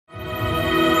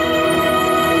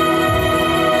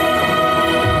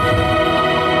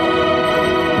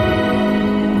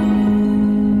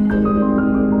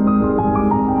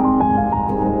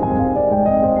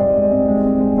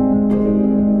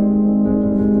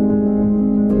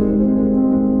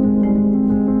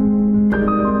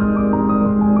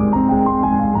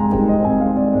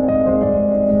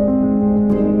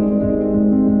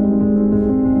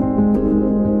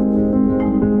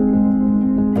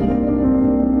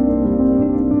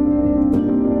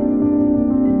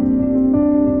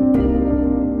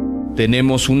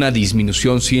tenemos una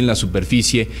disminución sí en la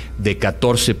superficie de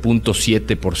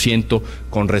 14.7%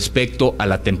 con respecto a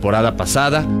la temporada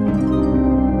pasada.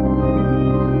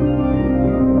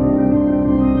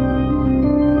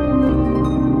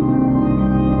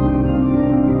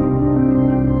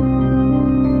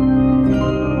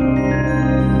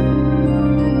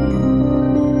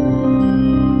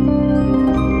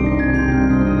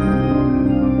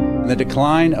 The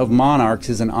decline of monarchs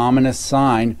is an ominous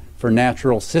sign for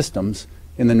natural systems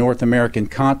in the North American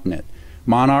continent.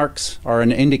 Monarchs are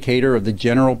an indicator of the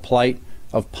general plight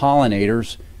of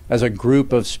pollinators as a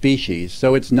group of species.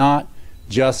 So it's not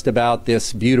just about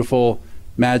this beautiful,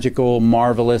 magical,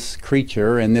 marvelous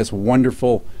creature and this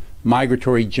wonderful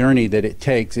migratory journey that it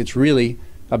takes. It's really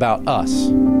about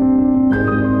us.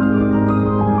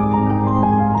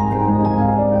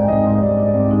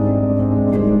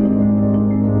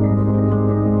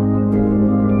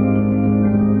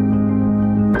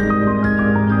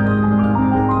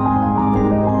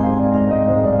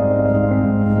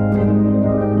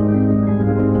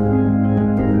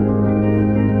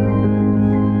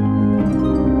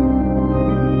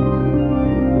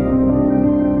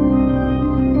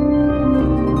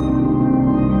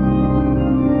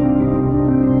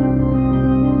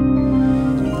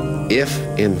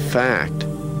 If, in fact,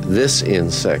 this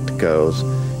insect goes,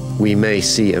 we may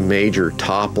see a major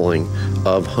toppling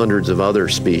of hundreds of other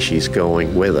species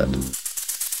going with it.